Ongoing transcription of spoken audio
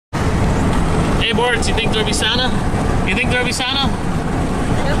Hey, Bordz, you think there'll be Santa? You think there'll be Santa?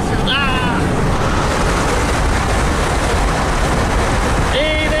 Ah!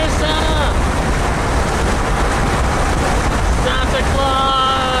 Hey, there's Santa! Santa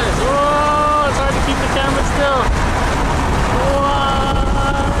Claus! Whoa, it's hard to keep the camera still.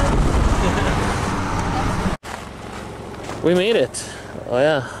 What? We made it. Oh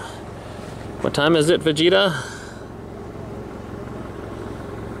yeah. What time is it, Vegeta?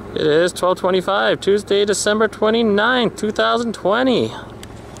 It is 12:25, Tuesday, December 29th, 2020.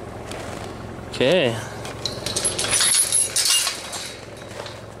 Okay.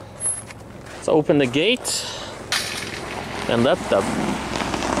 Let's open the gate and let the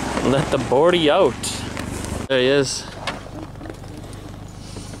Bordz out. There he is.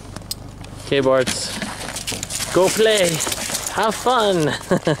 Okay, Bordz. Go play. Have fun.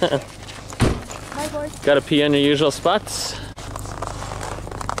 Hi, Bordz. Gotta pee on your usual spots.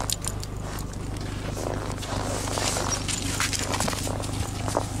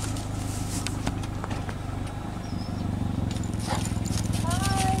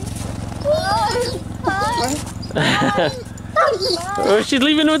 Oh, she's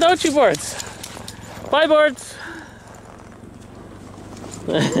leaving without you, Bordz. Bye, Bordz.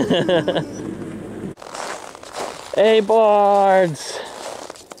 Hey, Bordz.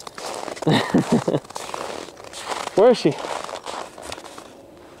 Where is she?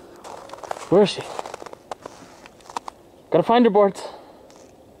 Where is she? Gotta find her, Bordz.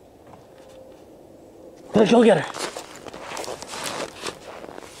 Let's go get her.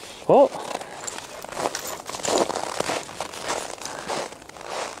 Oh.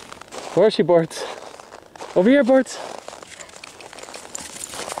 Where is she, Bordz? Over here, Bordz.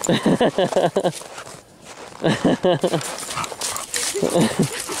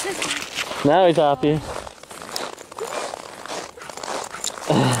 Now he's happy.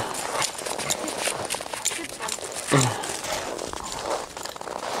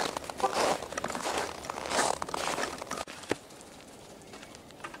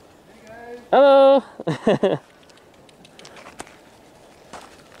 Hello.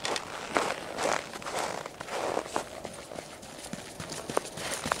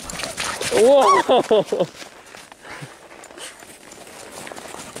 Whoa!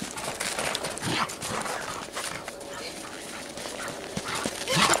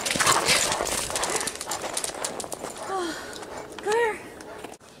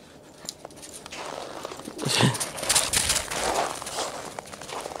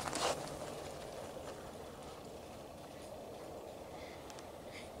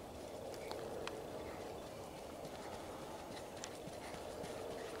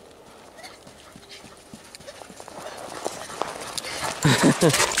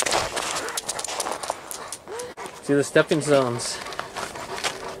 See the stepping stones.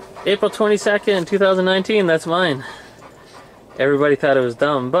 April 22nd, 2019, that's mine. Everybody thought it was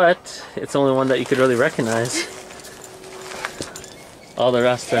dumb, but it's the only one that you could really recognize. All the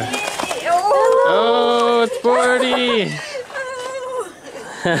rest are... Oh, it's Bordz!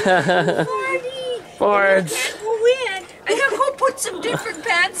 Bordz! I gotta go put some different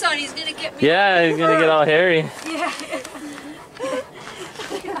pants on. He's gonna get me. Yeah, he's gonna get all hairy. Yeah.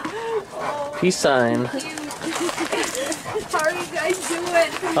 Peace sign. How are you guys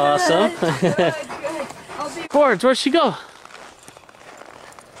doing? Awesome. Good, good. Bordz, where'd she go?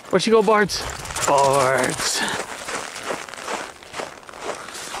 Where'd she go, Bordz? Bordz.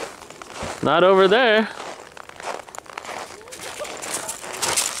 Not over there.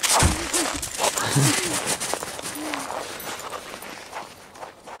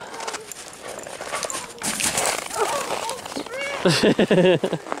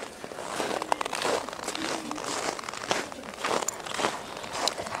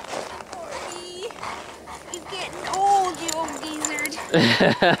 You're getting old, you old geezer.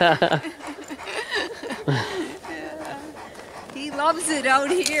 He loves it out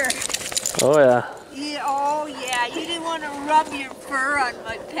here. Oh yeah. Yeah, oh yeah, you didn't want to rub your fur on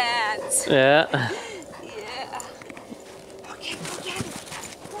my pants. Yeah. Yeah. Okay, go get it.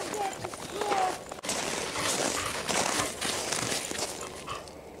 Go get it. Yeah.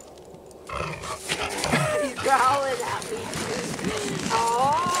 He's growling at me.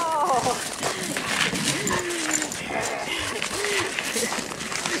 Oh.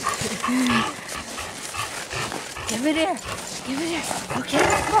 Give it here. Give it here. Okay,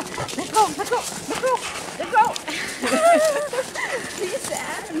 let go. Let go. Let go. Let go. Let go. He's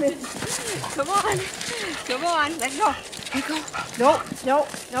adamant. Come on. Come on. Let go. Let go. No. No.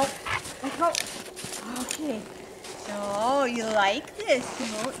 No. Let go. Okay. Oh, you like this,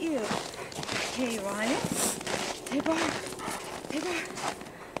 don't you? Okay, you want it? Hey, Bordz. Hey, Bordz.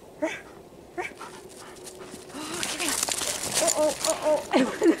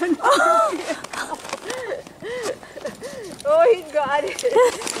 God, it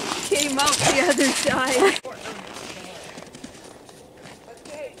came out the other side.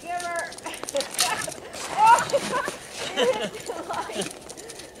 Okay, give her. Oh, it hit the line.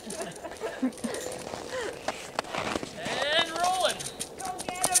 And rolling. Go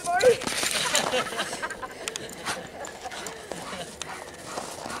get him, Marty.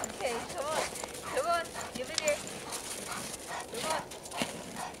 Okay, come on. Come on, give it here. Come on.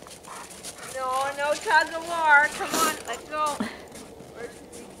 No, no tug of war. Come on, let go. Where should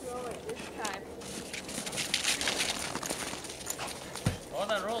we throw it this time? Oh,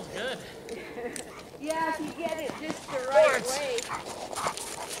 that roll's good. Yeah, if you get it just the right way.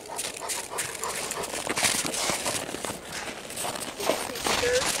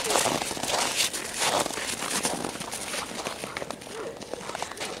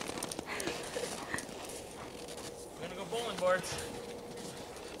 We're gonna go bowling, Bordz.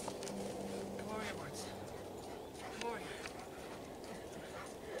 Come over here, Bordz. Come over here.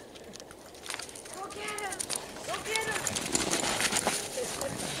 Go get him! Go get him!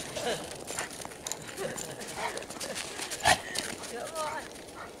 Come on.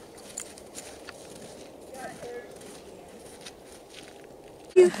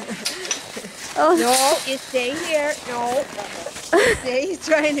 Oh. No, you stay here. No. Stay, he's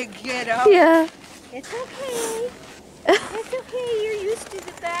trying to get up. Yeah. It's okay. It's okay. You're used to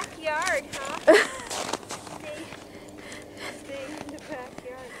the backyard, huh? Stay in the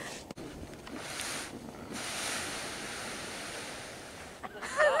backyard.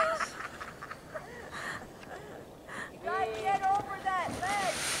 You gotta get over that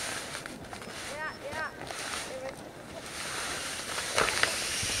ledge. Yeah, yeah.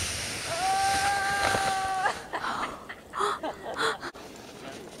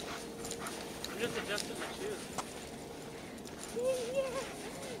 You just adjusted my shoes. Stay here.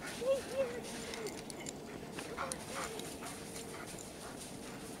 Stay here.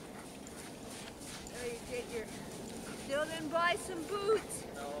 There you get your. Still didn't buy some boots.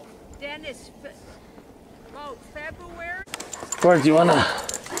 No. Dennis, about February. Bordz, you want a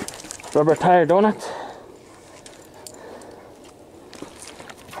rubber tire donut?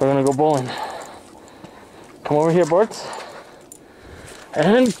 We're gonna go bowling. Come over here, Bordz.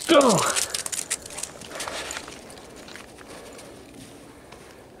 And go!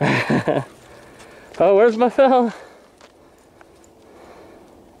 Oh, where's my fella?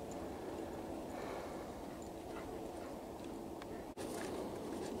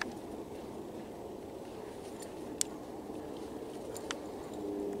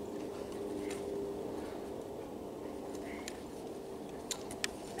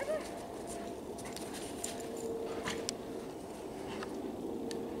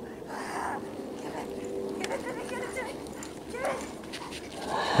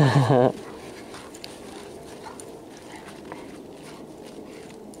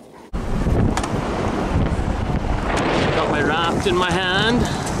 Got my raft in my hand.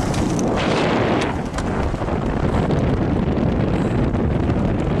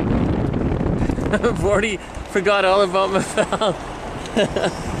 Bordy forgot all about my foul.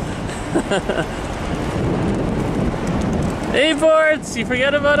 Hey Bordz, you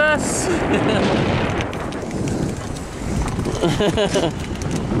forget about us?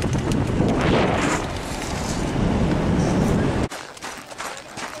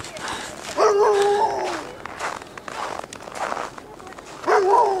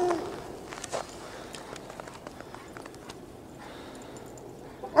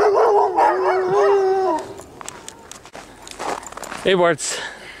 Hey Bordz.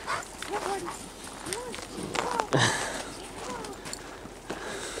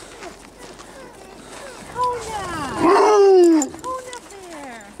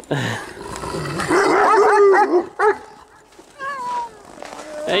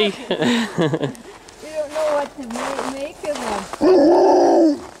 Hey. You don't know what to make of them.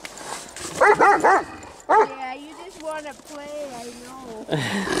 Yeah, you just want to play, I know.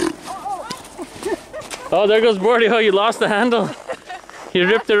 Oh, there goes Bordy. Oh, you lost the handle. You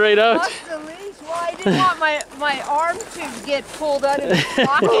ripped it right out. Lost the leash. Well, I didn't want my arm to get pulled out of his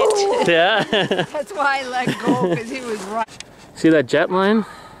pocket. Yeah. That's why I let go, because he was right. See that jet line?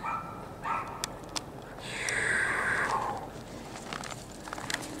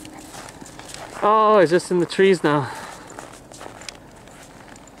 Oh, it's just in the trees now.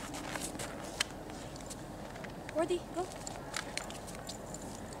 Worthy, go.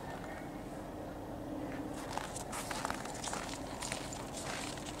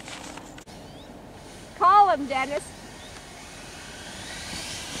 Call him, Dennis.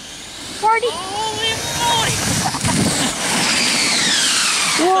 Worthy. Holy moly!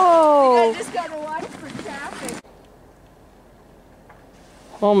 Whoa. I just gotta watch for traffic.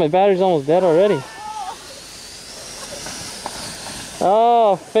 Oh, my battery's almost dead already.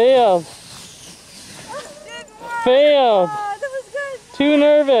 Oh, failed. Failed. Oh, that was good. Too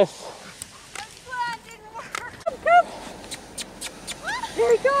nervous. That's fun. Didn't work. Come.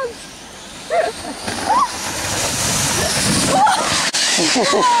 There he comes.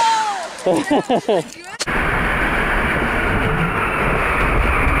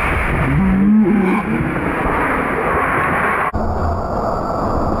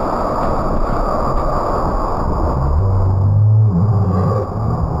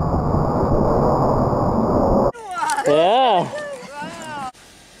 Yeah.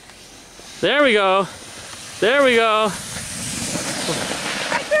 There we go. There we go.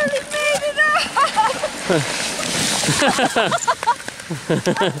 I barely made it up.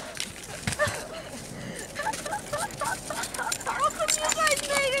 How come you guys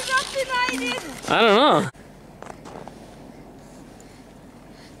made it up and I didn't? I don't know.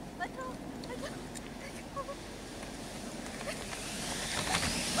 Let go. Let go.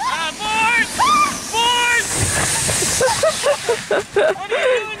 Bordz! Bordz! What are you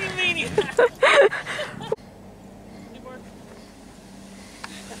doing, you maniac?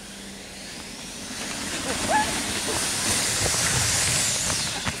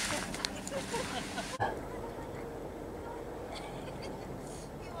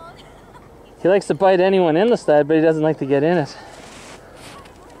 He likes to bite anyone in the sled, but he doesn't like to get in it.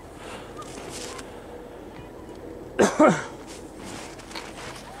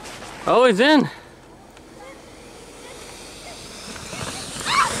 Oh, he's in.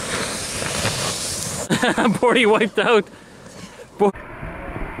 Bordy wiped out.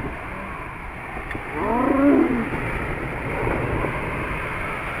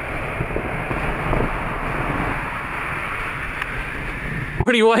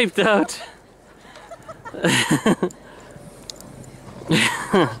 Bordy wiped out. He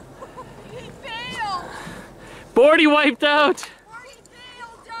failed. Bordy wiped out. He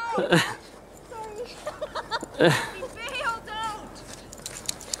failed out. Sorry. He failed out.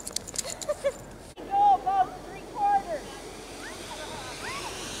 Go about 3/4.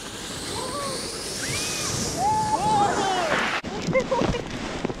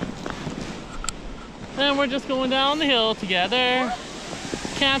 And we're just going down the hill together.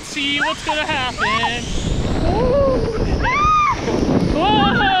 Can't see what's gonna happen.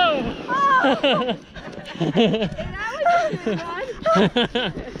 Whoa! And I was on the run.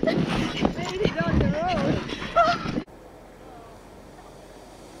 Made it on the road.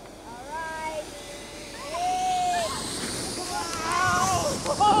 All right.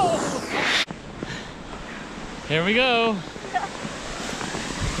 Wow. Here we go.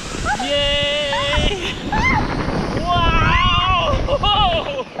 Yay! Wow!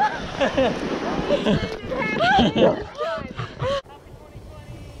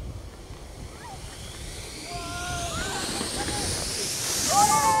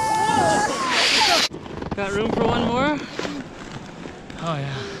 Got room for one more? Oh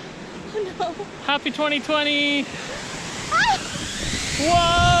yeah. Oh no. Happy 2020! Whoa!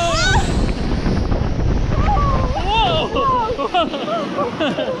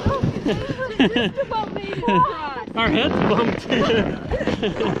 Just about made it across. Our heads bumped.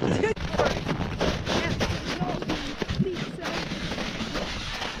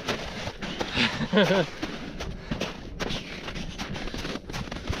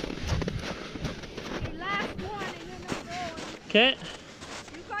 Last one and then I'm going. Okay.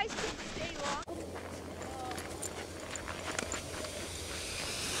 You guys can stay long.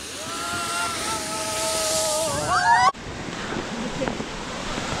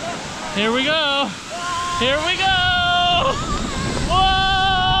 Here we go. Here we go. Whoa!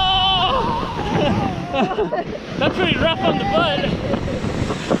 That's pretty rough on the butt.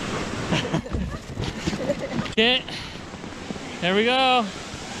 Okay. Here we go.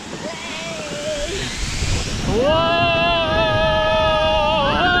 Whoa!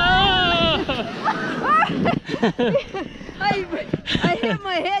 I hit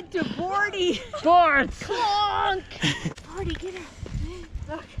my head to Bordz. Bordz! Clonk! Bordz, get her.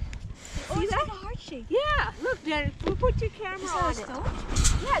 Look. Oh, See it's that? like a heart shape. Yeah, look, Jen, we'll put your camera Is on that a it. stone?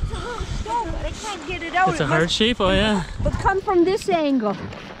 Yeah, it's a little stone, but I can't get it out. It's a It heart must- shape? Oh yeah. But come from this angle.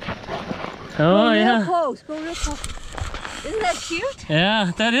 Oh Go real yeah. close. Go real close. Isn't that cute?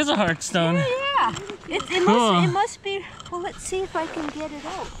 Yeah, that is a heart stone. Yeah. It Cool. must be. Well, let's see if I can get it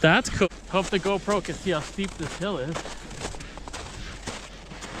out. That's cool. Hope the GoPro can see how steep this hill is.